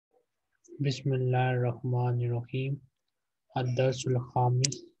Bismillahirrahmanirrahim. Ad-Darsul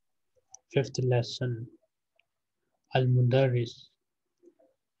Khamis, fifth lesson. Al-Mudarris.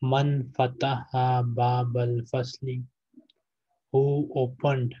 Man fataha bab al-fasli. Who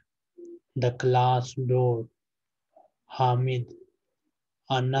opened the class door? Hamid.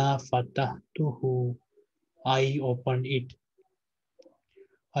 Ana fatahtuhu. I opened it.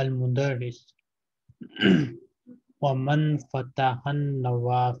 Al-Mudarris. Wa man fatahan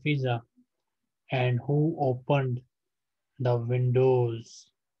nawafiza. And who opened the windows?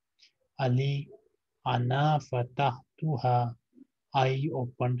 Ali. Ana fatahtuha. I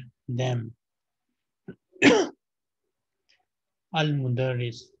opened them.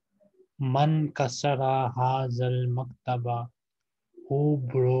 Al-Mudarris. Man kasara hazal maktaba. Who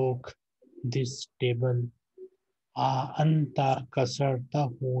broke this table? Anta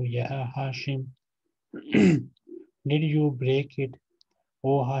kasartahu ya Hashim. Did you break it,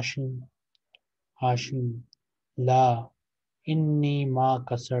 O Hashim? Hashim. La. Inni ma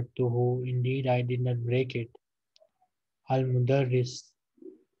kasartuhu. Indeed, I did not break it. Al-Mudarris.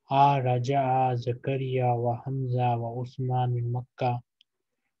 Raja'a Zakaria wa Hamza wa Usman min Makkah.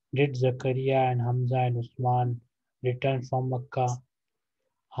 Did Zakaria and Hamza and Usman return from Makkah?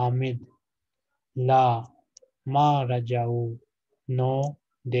 Hamid. La. Ma Raja'u. No,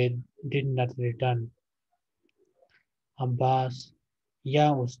 they did not return. Abbas.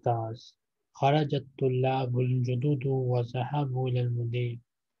 Ya Ustaz. Kharajat tullabul jududu wa zahabu ilal mudir.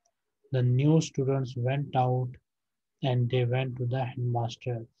 The new students went out and they went to the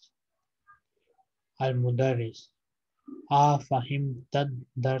headmasters. Al-Mudarris. Fahimtad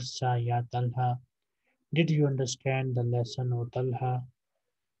darsa ya Talha. Did you understand the lesson, O Talha?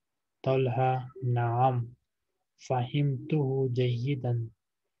 Talha. Naam. Fahimtuhu jayyidan.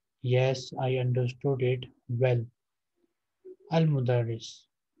 Yes, I understood it well. Al-Mudarris.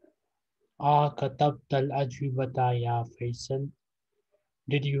 Katabta al-ajwibata ya Faisal.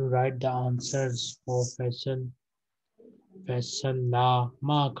 Did you write the answers for Faisal? Faisal. La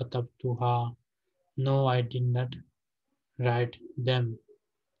ma katabtuha. No, I did not write them.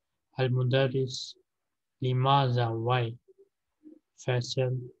 Al-Mudarris. Limaza. Why?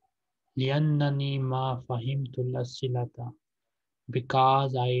 Faisal. Liannani ma fahimtul asilata.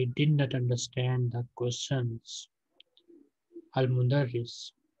 Because I did not understand the questions.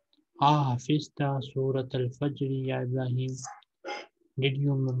 Al-Mudarris. Hafizta Surat al-Fajr ya Ibrahim. Did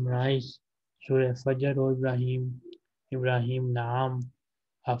you memorize Surah Fajr, O Ibrahim? Ibrahim. Naam.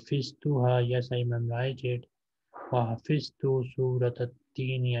 Hafiztuha. Yes, I memorized it. Wa hafiztu Surat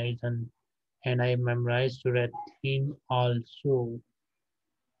al-Teen aidan. And I memorized Surah Teen also.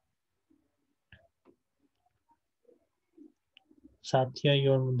 Satya,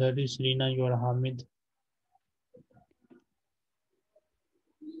 your Mudarris. Rina, your Hamid.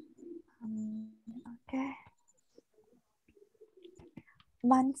 Okay.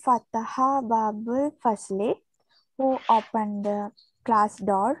 Man fataha babul fasli. Who opened the class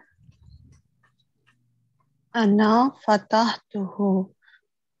door? Ana fatahtuhu.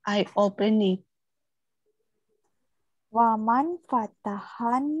 I opened it. Wa man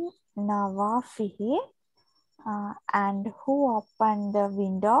fatahan nawafihi. And who opened the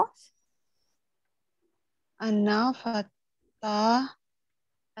windows? Ana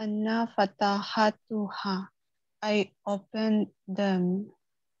fatahatuha. I opened them.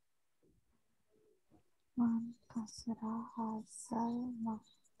 Man kasra hasal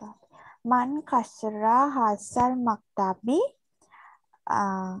maktab. Man kasra hasal maktabi.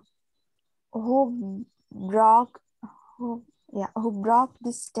 Who broke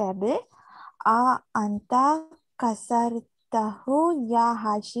this table? Anta kasartahu ya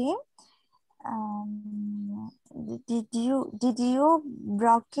Hashim. Did you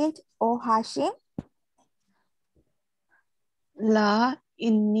broke it, O Hashim? La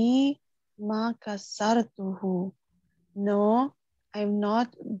inni ma kasartuhu. No, I'm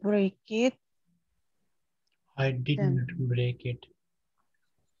not break it. I did not break it.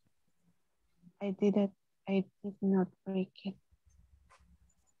 I did not break it.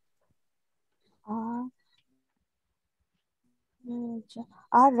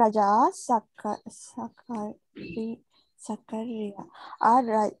 Raja Sakaria.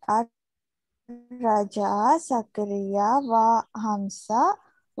 Raja Sakaria wa Hamza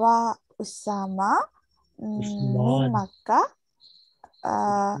wa Usama min Makkah.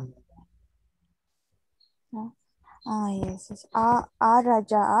 Yes.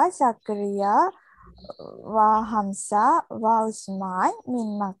 Raja Sakaria wa Hamza wa Usman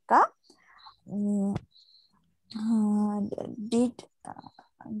min Makkah. Did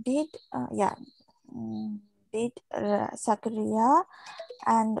Zakaria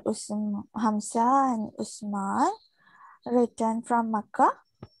and Hamza and Usman returned from Makkah?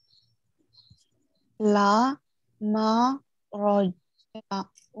 La ma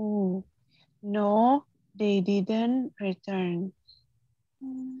raja'u. No, they didn't return.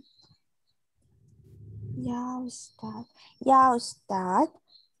 Ya Ustad. Ya Ustad.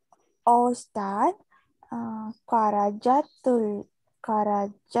 Oh Ustad.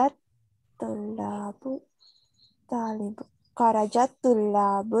 Karajatulabu talibu.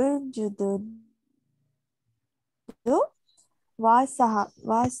 Karajatulabul jududu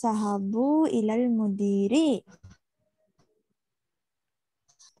wasahabu ilal mudiri.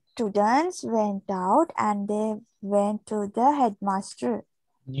 Students went out and they went to the headmaster.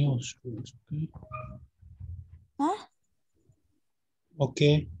 New students. Okay. Huh?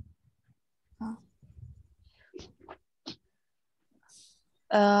 Okay.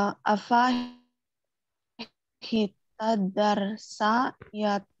 Afahita darsa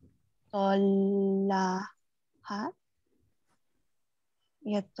yatolahat.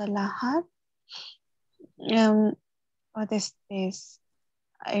 Yatolahat. What is this?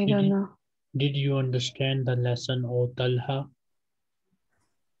 I don't know. Did you understand the lesson, O Talha?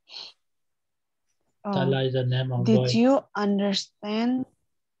 Oh, Talha is the name of did boy. you understand?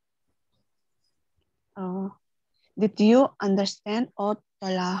 Oh, did you understand? Oh,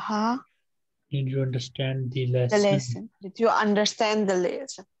 Talaha. Did you understand the The lesson? lesson. Did you understand the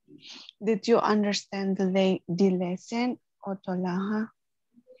lesson? Did you understand the lesson? Oh, Talaha.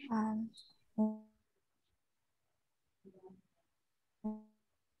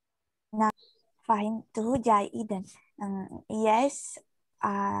 Fahimtuhu jaidan. Yes,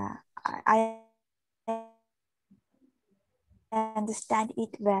 I understand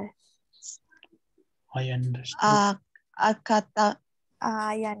it well. I understood.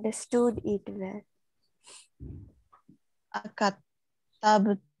 I understood it well.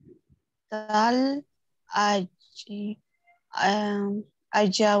 Akatabtal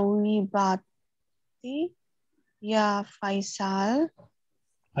ajawibati ya Faisal.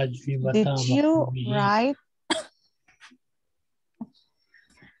 Did you write?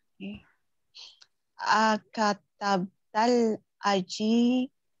 Akatabtal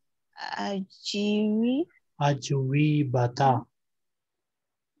Ajwibata.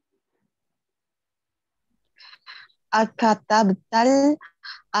 Akatabtal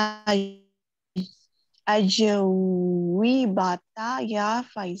ajawibata ya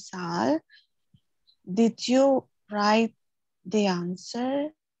Faisal. Did you write the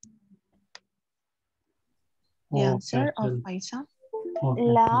answer? The answer of Faisal?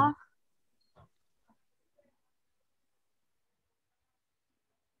 La.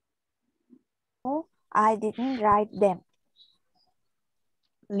 I didn't write them.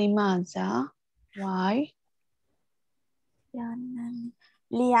 Limaza? Why?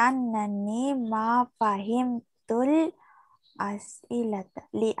 Liannani ma fahimtul as'ilata.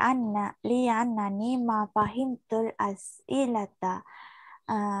 Liannani ma fahimtul as'ilata.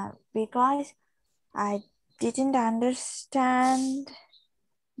 Because I didn't understand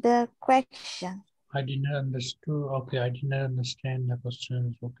the question. I did not understand. Okay, I did not understand the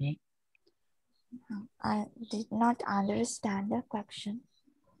questions. Okay. I did not understand the question.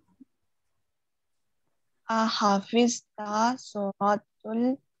 Hafizta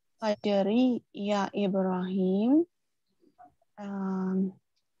suratul fajri ya Ibrahim.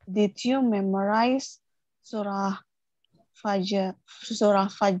 Did you memorize surah Fajr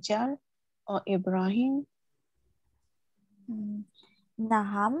or Ibrahim?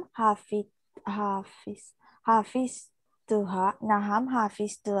 Naham hafiz tuha.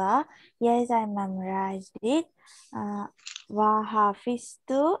 Yes, I memorized it. Wa hafiz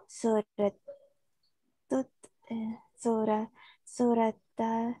tu surat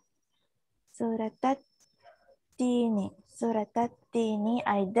tini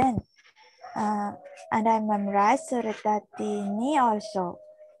aidan. And I memorized surat tini also.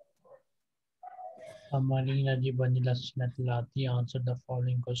 Amalina Jibanila Sinatilati answered the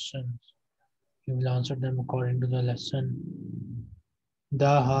following questions. You will answer them according to the lesson.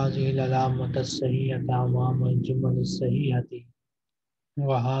 Da hazihi al-alamat as-sahihata amam al-jumal as-sahihati.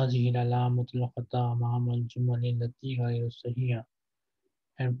 Wa hazihi al-alamat al-khata amam al-jumal allati ghayru as-sahiha.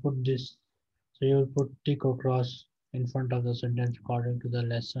 And put this, so you will put tick or cross in front of the sentence according to the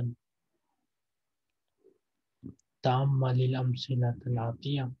lesson. Ta'ammalil amsilat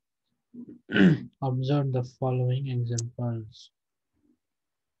al-atiyah. Observe the following examples.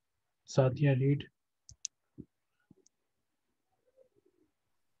 Satya, read.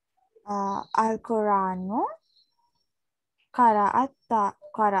 Al-Quranu qara'at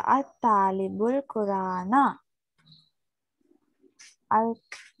talibul Qur'ana.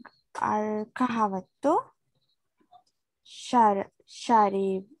 Al-kahawatu.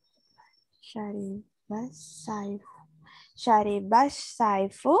 Sharibas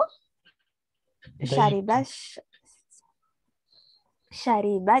saifu. Daif.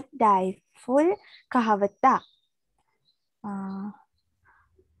 Sharibat daiful kahawata.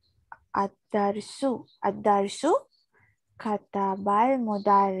 Ad-darsu katabal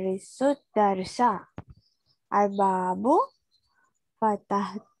mudarrisu darsa. Al-babu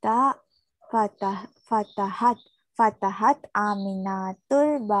fatahat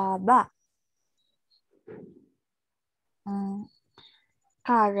Aminatul baba.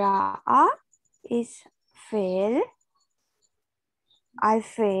 Qara'a is fail.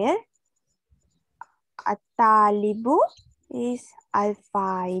 Al-fail. At-talibu is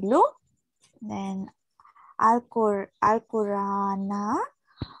al-failu. Then Al-Qur'ana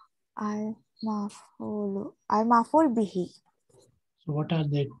al-maful bihi. So what are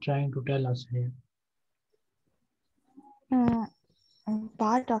they trying to tell us here?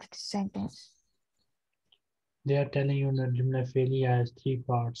 Part of the sentence. They are telling you that Jumla Fe'liya has three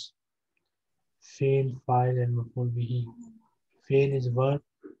parts. Fail, file, and maf'ul bihi. Fail is verb,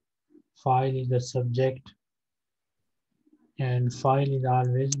 file is the subject, and file is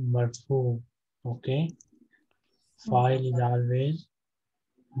always marfu. Okay? File is always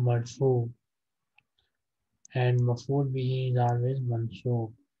marfu. And maf'ul bihi is always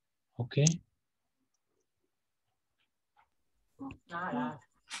mansoob. Okay?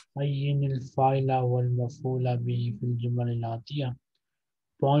 Ayyin al-fa'ila wal-maf'ula bihi fil jumal al-atiyah.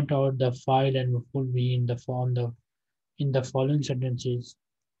 Point out the file and maf'ul bihi in the following sentences.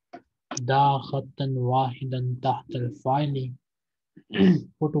 Da khattan wahidan tahta al-fa'ili.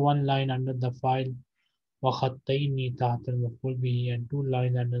 Put one line under the file. Wa khattaini tahta al-maf'ul bihi, and two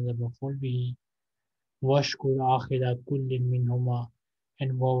lines under the maf'ul bihi. Washkur akhira kullin minhuma,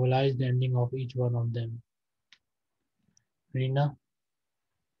 and vowelize the ending of each one of them. Rina?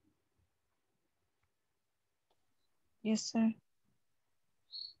 Yes, sir.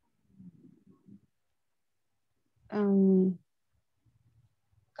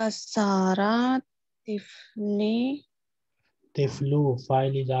 Kasara tifli. Tiflu,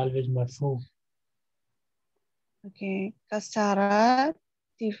 file is always marfu. Okay. Kasara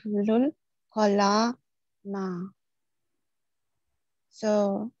tiflul qalama.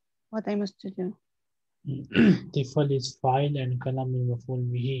 So what I must do? Tifl is file and kalam is maf'ul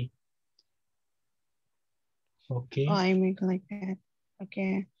bihi. Okay. Oh, I make like that.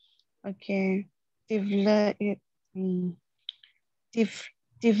 Okay. Okay. Tifla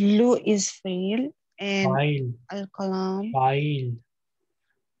tiflu is fail and File. al-qalam. File.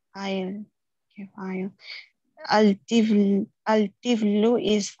 File. Okay, file. Al-tiflu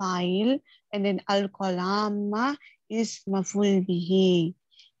is file, and then al-qalama is maf'ul bihi.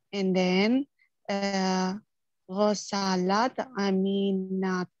 And then ghasalat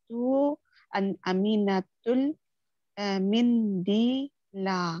aminatul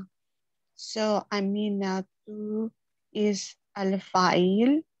mindila. So aminatu is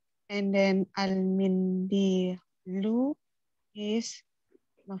al-fa'il, and then al-mindilu is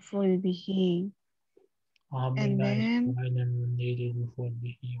maf'ul bihi. And Amina is then file and mandil is maf'ul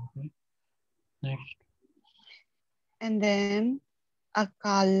bihi. Okay. Next. and then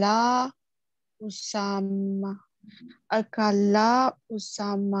akala usamatu.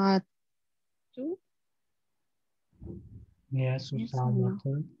 Yes, Yes or no?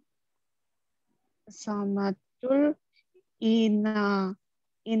 Usamatul. Usamatul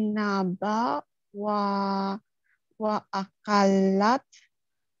inaba wa akalat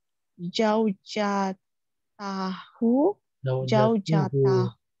jaujatahu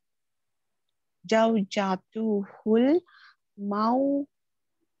Zawjatuhu. jaujatuhul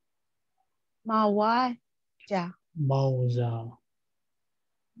mawaja. Mauza.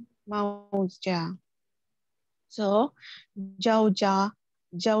 So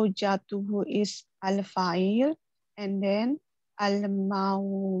jaujatuhu is al-fa'il, and then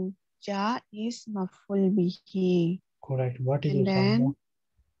al-mauja is maf'ul bihi. Correct. What is And Usama? then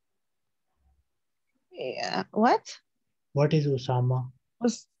what? What is Usama?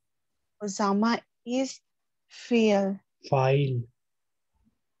 Usama is fi'il. File.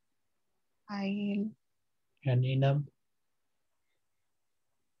 Fa'il. And Inab?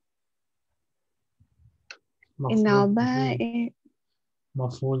 Inaba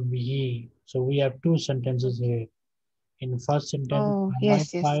Maf'ul bihi. So we have two sentences here. In first sentence, oh I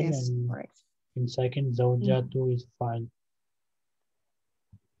yes, file, and correct. in second, Zawjatu is file.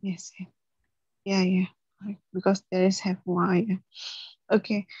 Yes. Yeah. Because there is have y.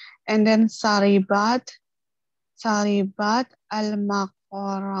 Okay. And then Saribat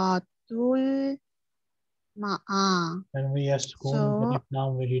al-maqaratul ma'a. When we are school in the So,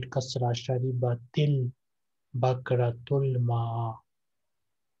 Islam, we read kasra sharibatil bakratul ma'a.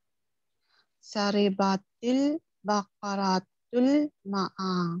 saribatil baqaratul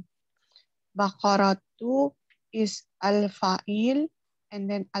ma'a. Baqaratu is al-fa'il, and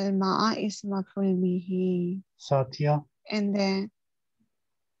then al-ma'a is maf'ul bihi. Satya, And then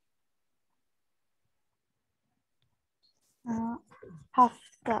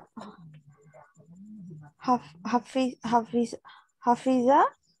hafta, hafiz, hafiza,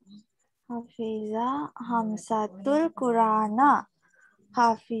 hamsatul Qurana.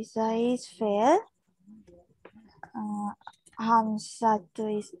 Hafiza is fail.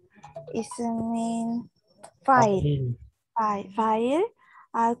 Hamsatu is mean file. Fa'il, File.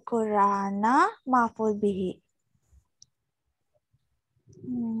 Al Qurana maful bihi.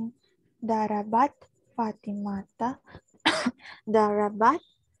 Darabat Fatimata. Darabat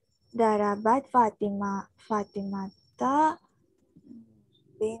Fatimata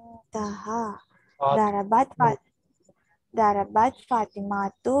bintaha. Darabat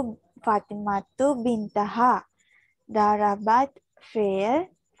Fatimatu bintaha. Darabat fail.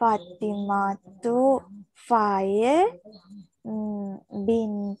 Fatimatu file.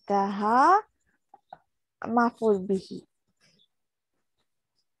 Bintaha maful bihi.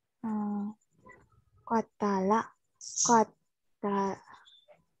 Qatalal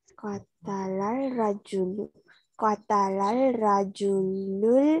rajulul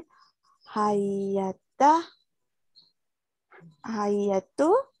hayyata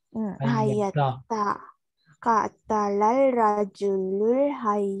qatalal rajulul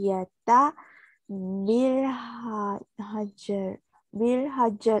hayyata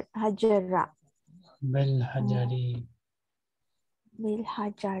bil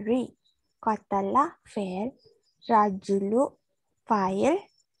hajari. Qatala fail, rajulu file,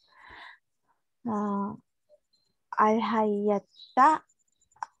 al hayyata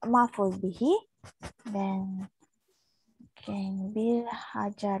maful bihi, then bil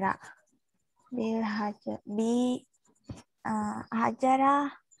hajara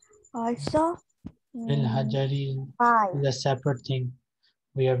hajara also bil hajari is a separate thing.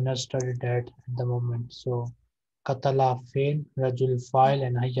 We have not studied that at the moment. So, katala fail, rajul file,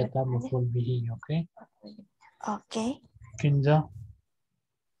 and hayyata maful bihi. Okay. Okay. Kinza.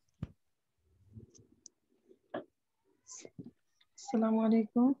 Assalamu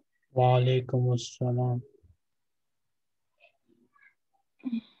alaikum. Wa alaikum assalam.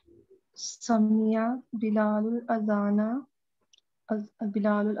 Samia Bilalul Azana wa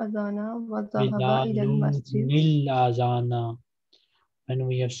Zahaba ila al-masjid. Bilalul azana. When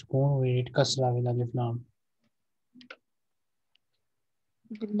we have school, we read kasra with alif lam.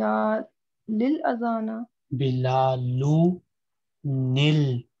 Bilalil Azana. बिलालू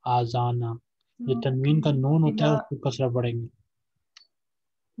नील आजाना. ये तनवीन का नून होता है, उसको कसरा पड़ेंगे.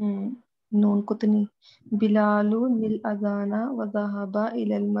 नून को तो नहीं. बिलालू नील अजाना व ज़हाबा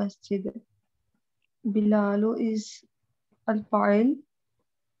इलल मस्जिद. बिलालू is al-fa'il.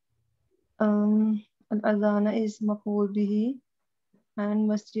 Al-azana is maf'ul bihi, and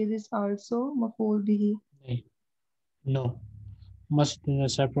masjid is also maf'ul bihi. No. Must is a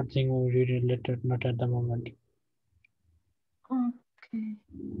separate thing. We read it later, not at the moment. Okay.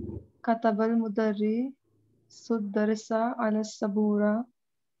 Katabal mudarri sudarsa ala sabura.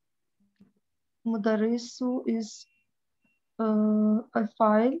 Mudarrisu is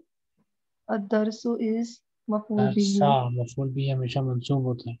al-fa'il. Ad-darsu is maf'ul bihi. दरसा मफूल भी हमेशा मंसूब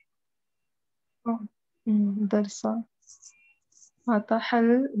होता है. दरसा. فتح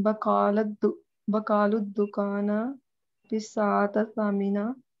بقال الدكان في الساعة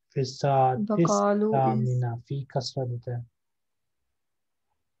الثامنة. في الساعة بقال الثامنة في كسرة होता है.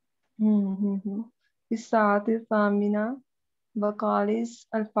 في الساعة الثامنة. بقال is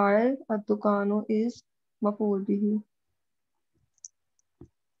الفاعل. الدكان is مفعول به.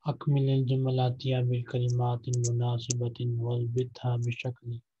 أكمل الجملات بالكلمات المناسبة واضبطها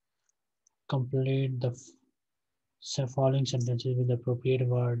بشكل. Complete the following sentences with the appropriate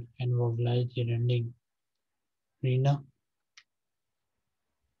word and vocalize their ending. Rina.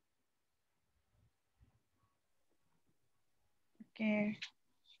 Okay.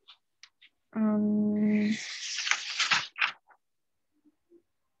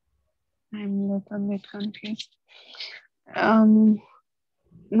 I'm a little bit confused.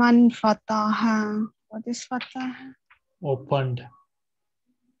 Man fataha. What is fataha? Opened.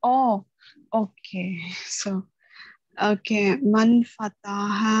 Oh, okay. So, okay. Man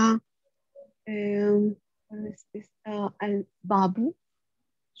fataha. What is this? Al-babu.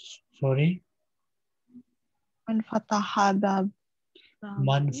 Sorry? Man fataha bab.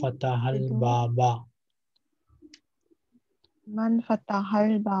 Man fatahal baba. Man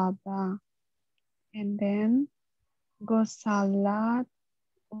fatahal baba. And then Gosalat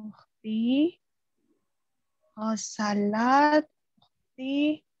ukhti. Gosalat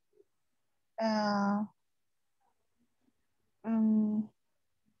ukhti.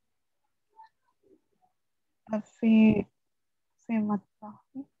 في في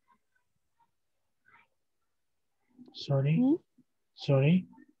مطبخي. Sorry. Sorry.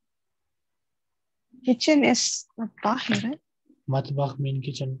 Kitchen is مطبخي, right? Matbakh mean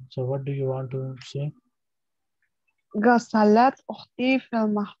kitchen. So what do you want to say? غسلت أختي في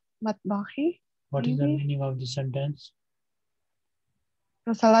المطبخ. What is the Maybe. meaning of this sentence?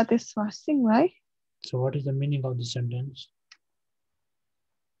 غسلت is washing, right? So what is the meaning of this sentence?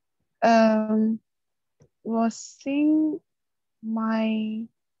 Washing my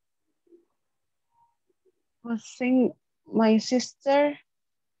sister.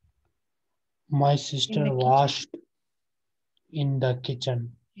 My sister washed in the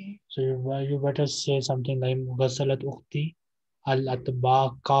kitchen. Okay. So you better say something like Ghasalat ukhti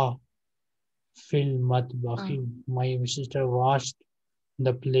al-atbaqa fil matbakhi. My sister washed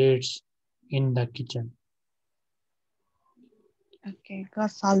the plates in the kitchen. Okay.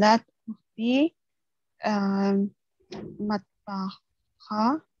 غسلت أختي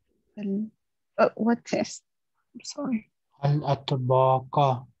مطبخها. What is? I'm sorry.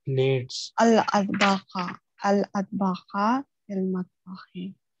 Al-atbaqa plates. الأطباق في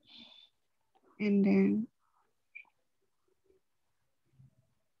المطبخ. And then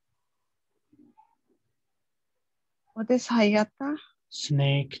what is hayata?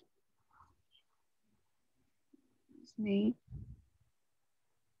 Snake. Snake.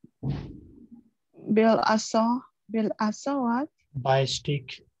 Bil asa what? By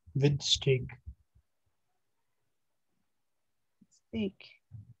stick. With stick. Stick.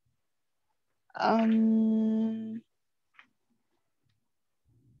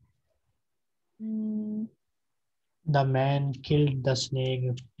 The man killed the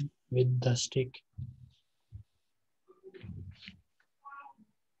snake with the stick.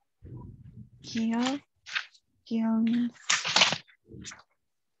 Kill.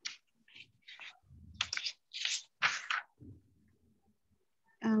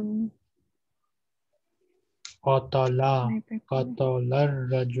 Qatala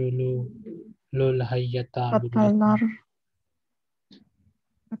ar-rajulu lul hayyata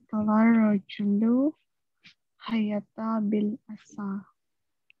Qatalar rajulu hayata bil asa.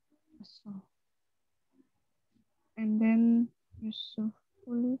 And then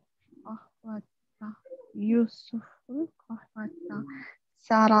Yusuful Qahwata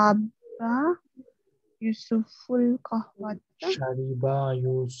Saraba Yusuful Qahwata. Shariba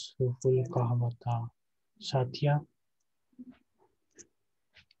Yusuful Kahwata. Satya.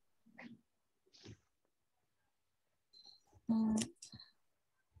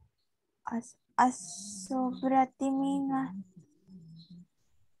 Berarti mina.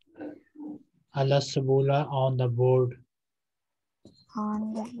 Al-sabula on the board.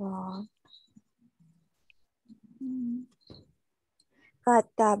 On the board.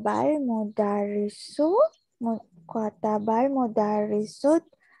 Katabal mudarisu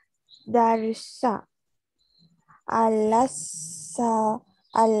darisa.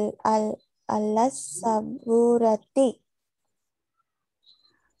 Saburati.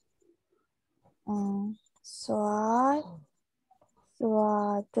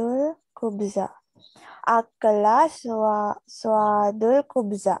 Swadul kubza. Akla swadul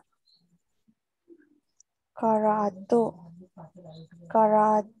kubza.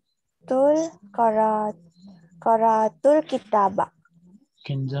 Karatul kitaba.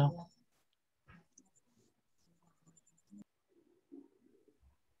 Kinza.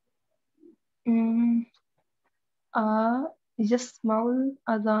 Yasmaul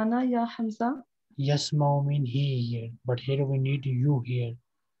adana ya Hamza. Yasmau mean he heard, but here we need you hear.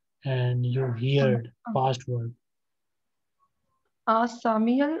 And you heard past word.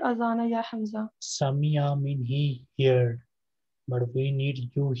 Samiyal azana ya Hamza. Samia mean he heard, but we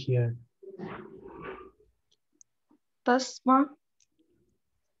need you hear. Tasma.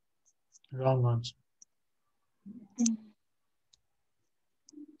 Wrong answer.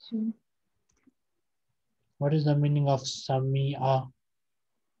 What is the meaning of Samia?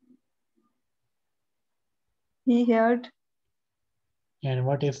 He heard. And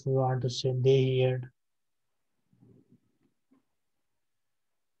what if we want to say they heard?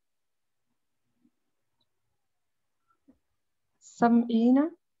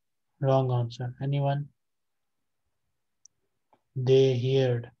 Sam'ina. Wrong answer. Anyone? They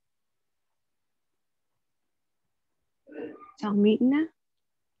heard. Sami'na.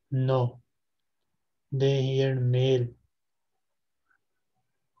 No. They heard male.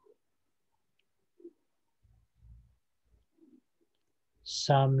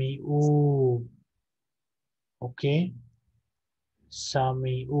 Sami'u. Okay.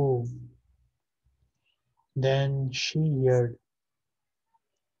 Sami'u. Then she heard.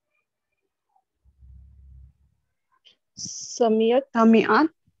 Samiyat. Sami'at.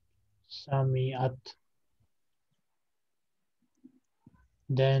 Sami'at.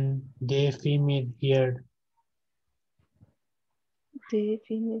 Then they female heard. They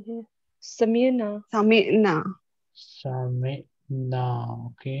female है. Samina. Sami'na. Sami'na.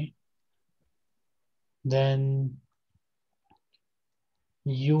 Okay. Then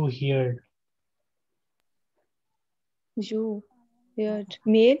you heard. You heard.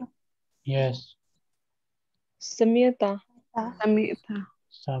 Male. Yes. Samiyata. Sami'ta.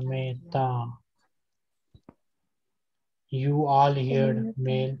 Sameta. You all heard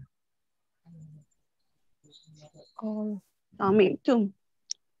male. All. Sami'tum.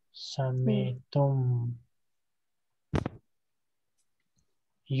 Sametum.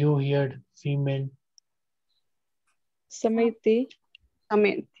 You heard female. Samaiti.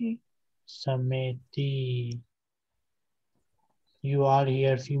 Sami'ti. Sameti. You all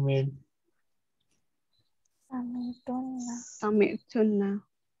hear female. Samitunna. Sami'tunna.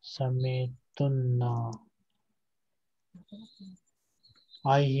 Sametunna.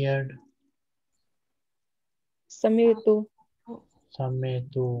 I heard. Samitu.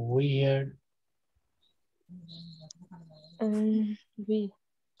 Sametu. We heard. We.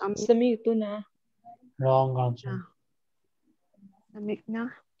 Sami'na. Samituna. Wrong answer.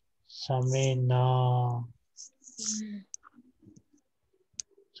 Sami'na. Samena.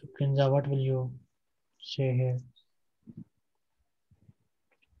 So Kinza, what will you say here?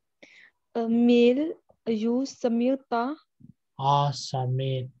 Male. You Samita.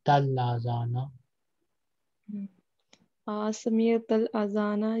 Asametal azana. سميت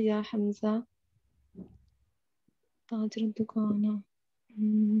الأذان يا حمزة تاجر الدكان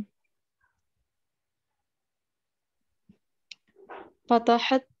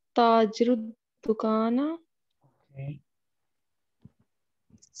فتحت تاجر الدكان Okay.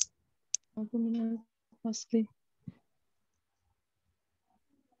 أبو من الفصل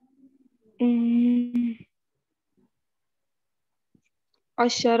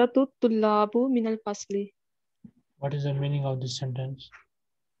عشرة الطلاب من الفصل. What is the meaning of this sentence?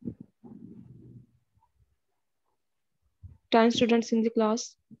 10 students in the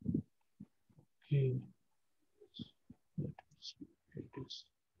class. Okay.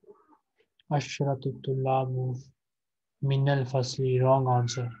 Ashratu tullabu minal fasli. Wrong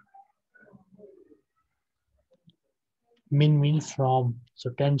answer. Min means from.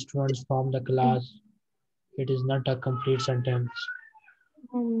 So 10 students from the class. It is not a complete sentence.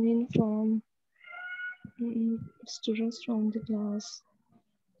 I mean from students from the class.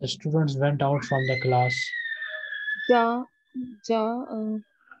 The students went out from the class. Ja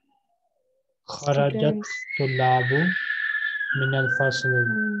Kharajat students. tullabu minal fasli.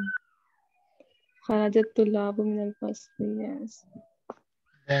 خرجت الطلاب من الفصل. Yes.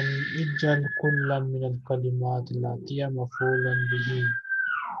 Then ijal kullam minal kalimat latiya mafulan bihi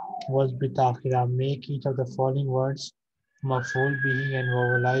was bitakhira. Make each of the following words maful bihi and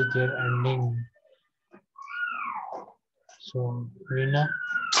vowelize their ending. So Rina,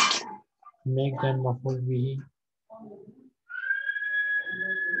 make them maful bihi.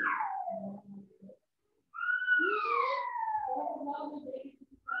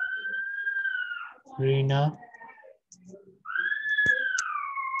 Rina.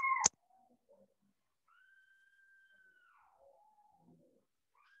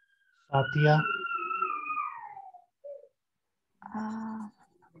 Satya.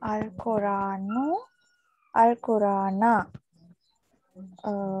 Al-Quranu. Al-Qurana.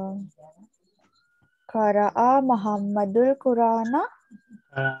 Qara'a Muhammadul Qurana.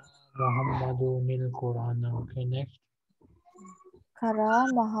 Muhammadu nil Qurana. Okay, next.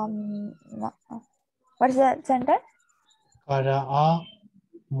 Qara'a Muhammad. What is that sentence? Qara'a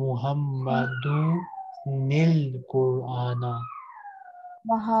Muhammadu nil Qurana.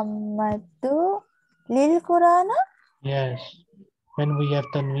 Muhammadu lil Qurana. Yes. When we have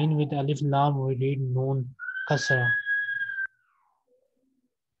tanween with alif lam, we read noon kasra.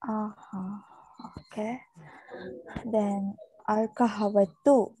 Okay. Then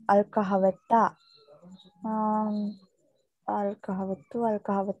al-kahawatu. Al-kahawata. Al-kahawatu.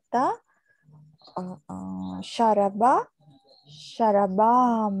 Al-kahawata. Syaraba.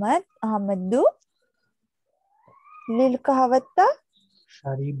 Syaraba Ahmadu lil kahawata.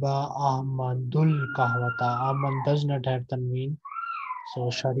 Shariba Ahmadul Kahwata. Ahmad does not have tanween. So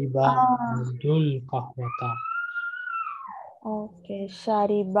Shariba Ahmadul Kahwata. Okay.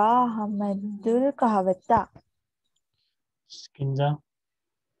 Shariba Hamadul Kahawata. Skinza.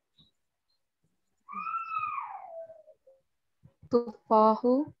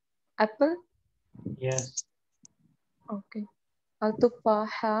 Tufahu, apple. Yes. Okay.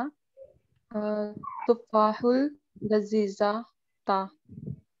 Al-tufaha, tufahul laziza ta.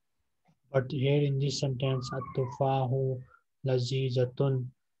 But here in this sentence, At-tufahu lazizatun.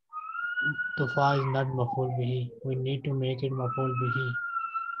 Tufa is not maful bihi. We need to make it maful bihi.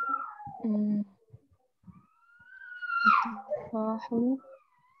 Tufahu,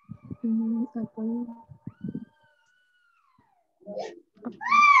 apple.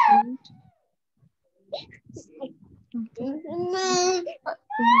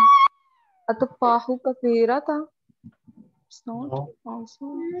 Atufahu kathira tha. It's not No. also.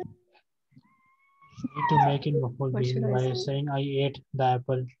 You need to make it maful What should bihi I by say? saying I ate the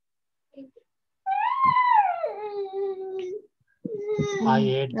apple. I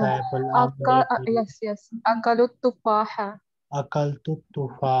ate the apple. Amr ate it. Yes. Akalut tufaha. Akaltu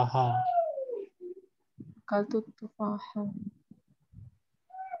tufaha. Akalut tufaha.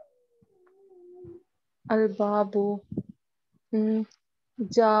 Al-babu.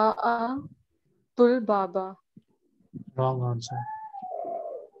 Ja'a tul baba. Wrong answer.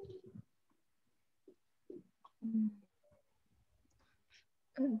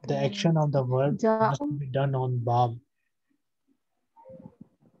 The action of the verb must be done on Bab.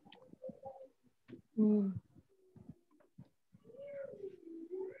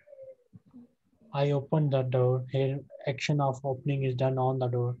 I opened the door. Here, action of opening is done on the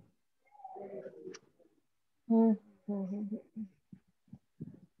door.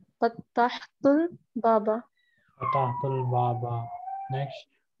 Fatahtul baba. Fatahtul Baba. Next,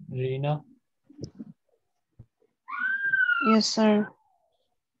 Reena. Yes, sir.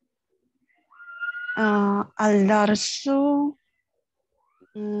 Al-darsu.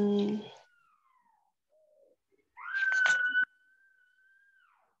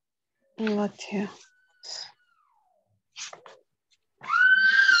 What here?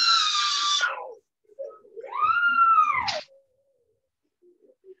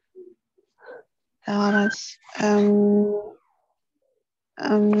 Daras.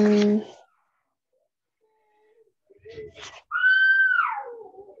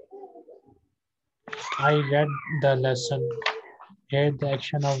 I read the lesson. Here, the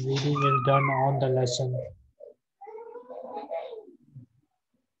action of reading is done on the lesson.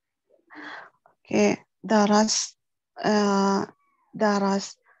 Okay. Daras.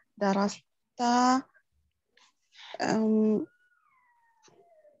 Darasta.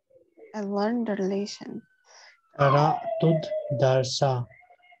 I learned the lesson. Qara'tud darsa.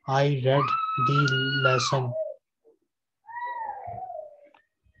 I read the lesson.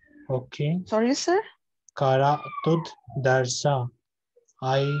 Okay. Sorry, sir. Qara'tud darsa.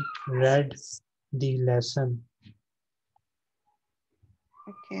 I read the lesson.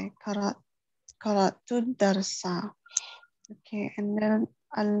 Okay. Qara'tud darsa. Okay. And then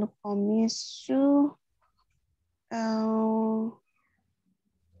al-qamisu.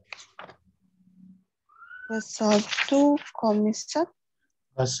 Wasaltu qamisat.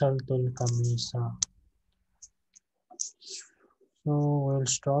 Wasaltul kamisa. So we'll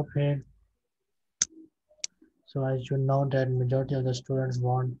stop here. So as you know that majority of the students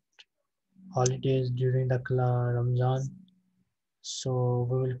want holidays during the Ramzan. So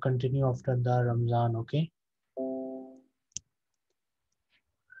we will continue after the Ramzan, okay?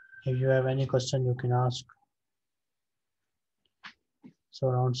 If you have any question, you can ask. So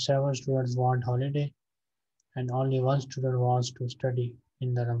around 7 students want holiday and only 1 student wants to study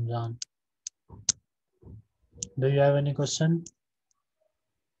in the Ramzan. Do you have any question?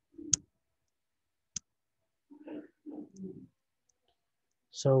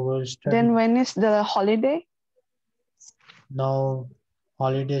 So we'll study. Then when is the holiday? Now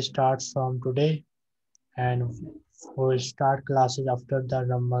holiday starts from today and we'll start classes after the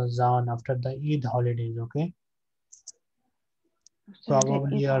Ramazan, after the Eid holidays, okay?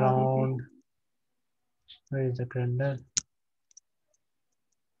 Probably around, where is the calendar?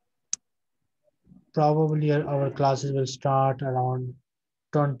 Probably our classes will start around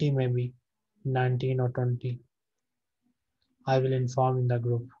 20, maybe 19 or 20. I will inform in the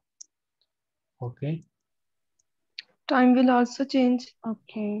group. Okay. Time will also change.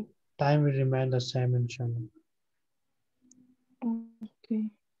 Okay. Time will remain the same, inshallah. Okay.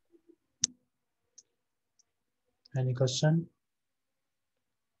 Any question?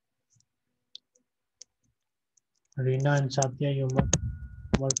 Reena and Satya, you must.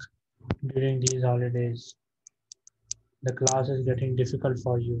 homework during these holidays. The class is getting difficult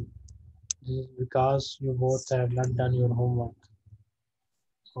for you. This is because you both have not done your homework.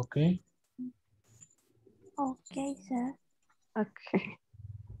 Okay? Okay, sir. Okay.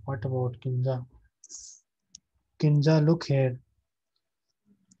 What about Kinza? Kinza, look here.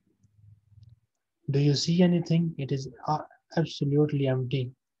 Do you see anything? It is absolutely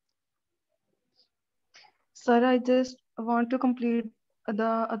empty. Sir, I just want to complete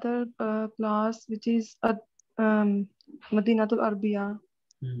the other class, which is Medina Arabiyyah.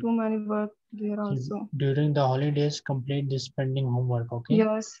 Too many work there So also. during the holidays, complete this pending homework, okay?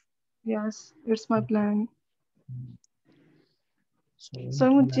 Yes, yes, it's my plan. So sir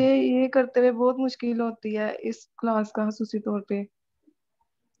मुझे ये करते हुए बहुत मुश्किल होती है इस class का खसूसी तौर पे।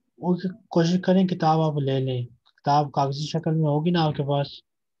 कोशिश करें किताब आप ले लें। किताब कागजी शक्ल में होगी ना आपके पास,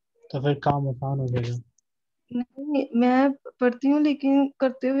 तो फिर काम आसान हो जाएगा। नहीं, मैं पढ़ती हूँ लेकिन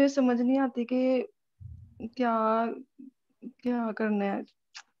करते हुए समझ नहीं आती कि क्या क्या करना है।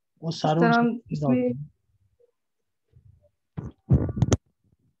 वो इस सारों तरह इसमें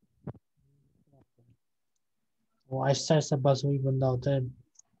वो आहिस्ता आहिस्ता बस वही बंदा होता है,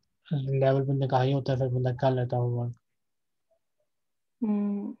 लेवल बंदे का हाई होता है, फिर बंदा कर लेता है वो।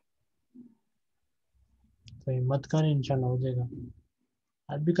 तो हिम्मत कर, इंशाल्लाह हो जाएगा।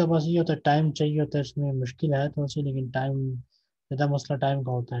 अरबी का बस ये होता है, टाइम चाहिए होता है, इसमें मुश्किल है तो सी, लेकिन टाइम ज़्यादा मसला टाइम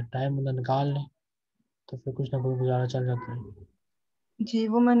का होता है। टाइम बंदा निकाल ले तो फिर कुछ ना कुछ गुजारा चल जाता है। जी,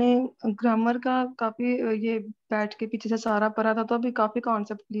 वो मैंने ग्रामर का काफी ये बैठ के पीछे से सारा पढ़ा था, तो अभी काफी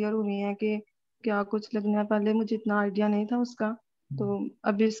कॉन्सेप्ट क्लियर हुए हैं कि क्या कुछ लगना है। पहले मुझे इतना आइडिया नहीं था उसका, तो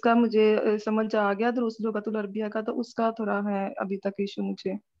अभी इसका मुझे समझ आ गया। दुरूस लुगतुल अरबिया का तो उसका थोड़ा है अभी तक इशू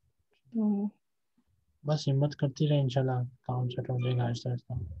मुझे। तो बस हिम्मत करती रहे, इंशाल्लाह काम सेट हो जाएगा आहिस्ता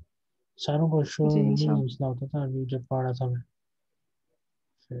आहिस्ता। सारों को शुरू जी में नहीं इंशाल्लाह। मसला होता था, अभी जब पढ़ा था मैं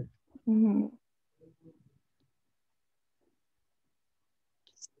फिर। हम्म,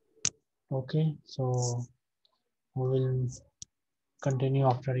 okay, so we will continue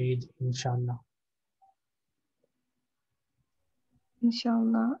after Eid, inshallah.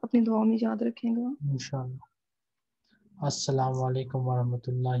 इंशाल्लाह अपनी दुआ में याद रखेंगे। इंशाल्लाह। अस्सलामु अलैकुम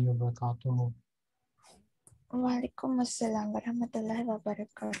वरहमतुल्लाहि वबरकातुहू। Waalaikumsalam warahmatullahi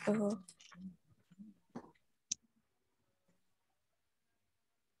wabarakatuh.